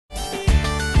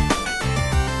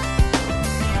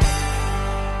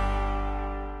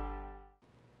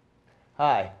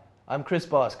Hi, I'm Chris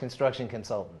Boss, construction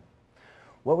consultant.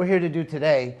 What we're here to do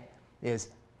today is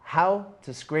how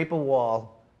to scrape a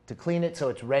wall to clean it so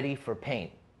it's ready for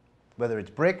paint, whether it's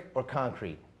brick or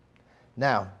concrete.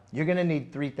 Now, you're going to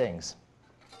need three things.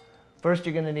 First,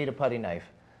 you're going to need a putty knife.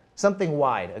 Something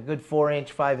wide, a good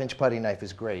 4-inch, 5-inch putty knife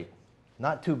is great.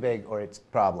 Not too big or it's a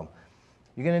problem.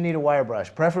 You're going to need a wire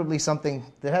brush, preferably something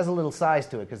that has a little size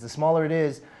to it, because the smaller it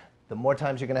is, the more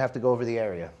times you're going to have to go over the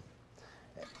area.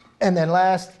 And then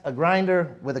last, a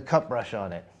grinder with a cut brush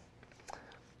on it.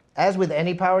 As with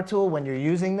any power tool, when you're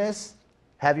using this,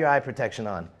 have your eye protection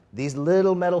on. These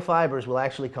little metal fibers will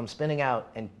actually come spinning out,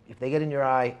 and if they get in your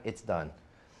eye, it's done.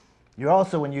 You're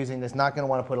also, when using this, not going to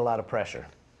want to put a lot of pressure.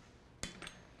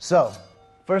 So,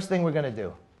 first thing we're going to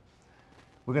do,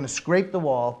 we're going to scrape the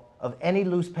wall of any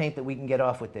loose paint that we can get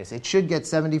off with this. It should get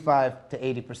 75 to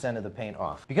 80% of the paint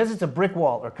off. Because it's a brick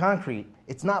wall or concrete,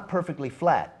 it's not perfectly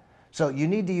flat. So you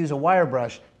need to use a wire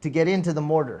brush to get into the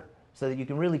mortar so that you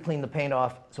can really clean the paint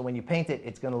off, so when you paint it,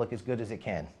 it's going to look as good as it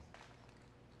can.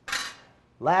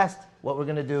 Last, what we're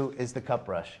going to do is the cut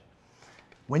brush.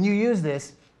 When you use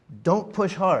this, don't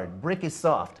push hard. Brick is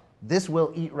soft. This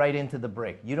will eat right into the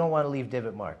brick. You don't want to leave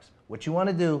divot marks. What you want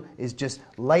to do is just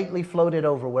lightly float it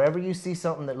over wherever you see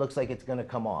something that looks like it's going to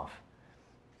come off.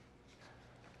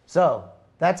 So,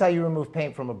 that's how you remove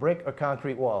paint from a brick or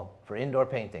concrete wall for indoor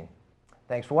painting.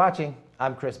 Thanks for watching.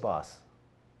 I'm Chris Boss.